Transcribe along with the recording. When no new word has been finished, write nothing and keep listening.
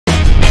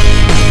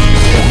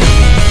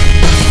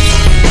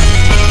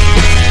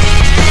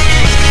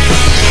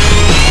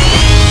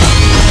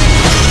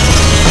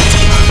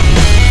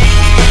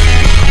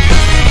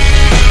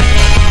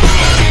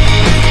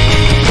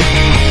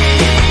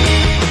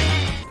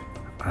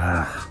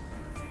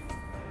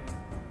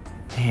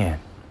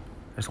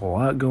There's a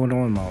lot going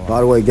on in my life. By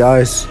the way,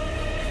 guys,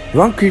 if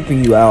I'm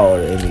creeping you out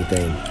or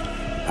anything,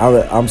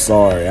 I'm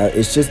sorry.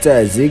 It's just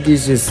that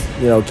Ziggy's just,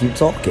 keep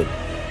talking.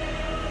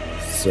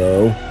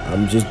 So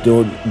I'm just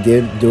going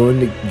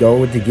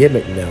with the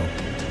gimmick now.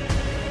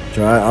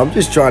 I'm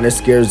just trying to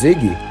scare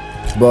Ziggy,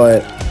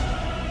 but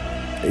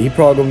he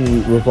probably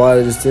gonna reply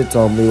to this shit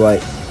on me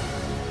like,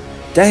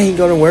 that ain't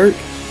gonna work.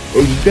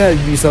 Hey, you gotta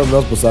do something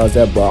else besides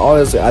that, bro.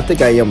 Honestly, I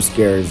think I am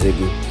scaring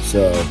Ziggy.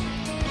 So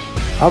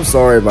I'm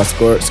sorry if I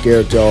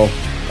scared y'all.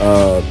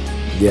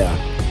 Yeah,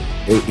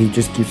 he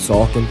just keeps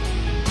talking,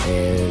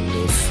 and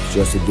it's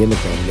just a gimmick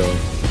I'm doing.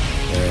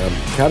 And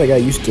I kind of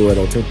got used to it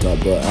on TikTok,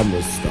 but I'm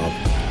gonna stop.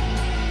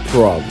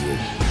 Probably.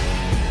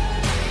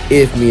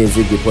 If me and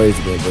Ziggy plays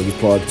again, but he's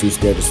probably too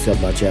scared to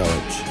accept my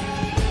challenge.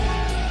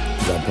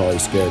 Because I'm probably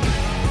scared.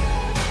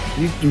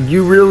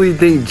 You really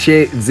think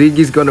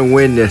Ziggy's gonna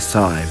win this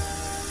time?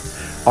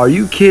 Are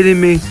you kidding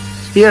me?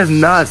 He has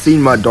not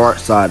seen my dark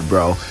side,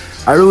 bro.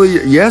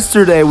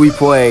 Yesterday we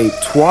played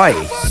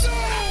twice,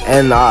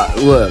 and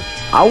look,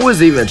 I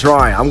wasn't even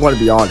trying. I'm gonna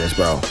be honest,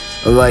 bro.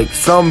 Like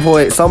some of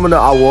the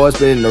I was,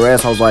 but in the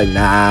rest I was like,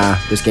 nah,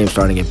 this game's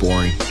starting to get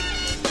boring.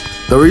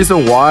 The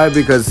reason why,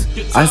 because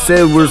I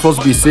said we were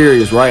supposed to be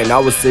serious, right? And I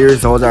was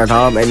serious the whole entire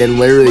time, and then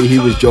literally he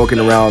was joking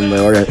around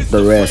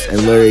the rest,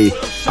 and literally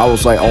I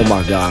was like, oh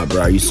my god,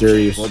 bro, are you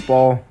serious?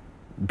 Football?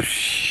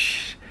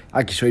 Psh,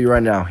 I can show you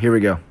right now. Here we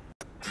go.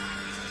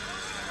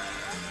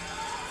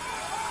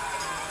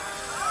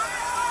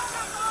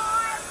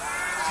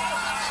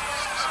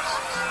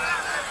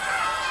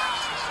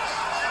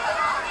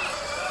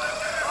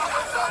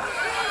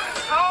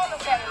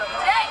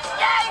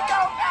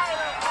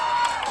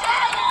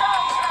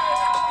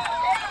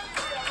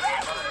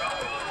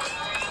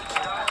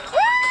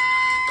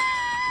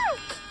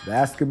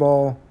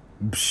 Basketball,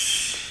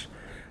 psh,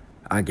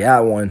 I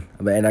got one,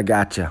 and I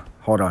got you.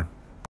 Hold on.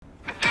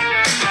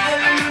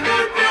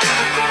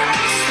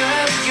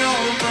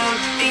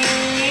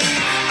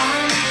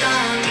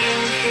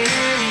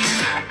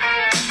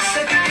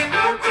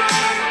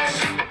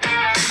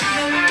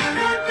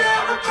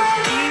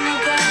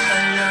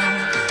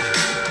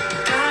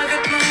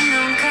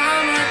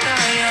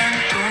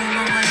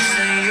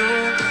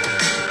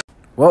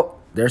 Well,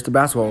 there's the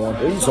basketball one.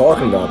 What are you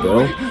talking about,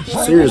 bro?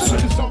 Seriously.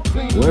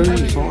 What are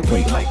you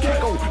talking about?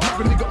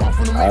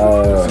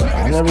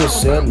 I never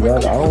said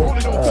that.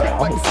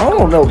 I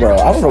don't know, bro.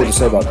 I don't know what to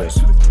say about this.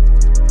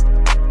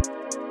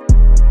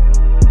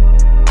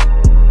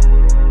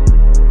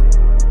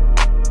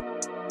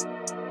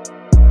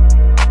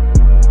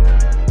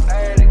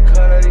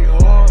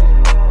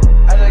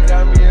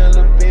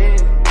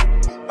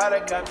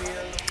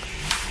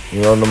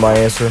 You don't know my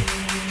answer?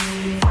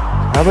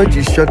 How about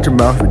you shut your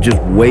mouth and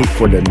just wait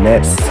for the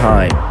next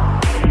time?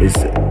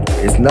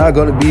 It's not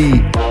gonna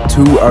be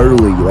too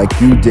early like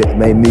you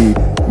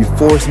you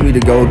forced me to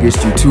go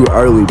against you too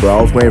early, bro.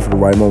 I was waiting for the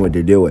right moment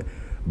to do it.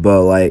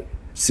 But like,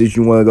 since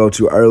you wanna go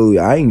too early,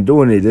 I ain't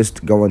doing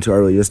it going too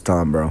early this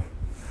time, bro.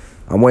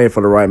 I'm waiting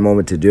for the right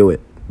moment to do it,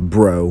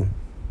 bro.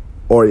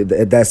 Or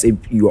that's if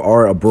you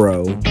are a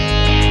bro.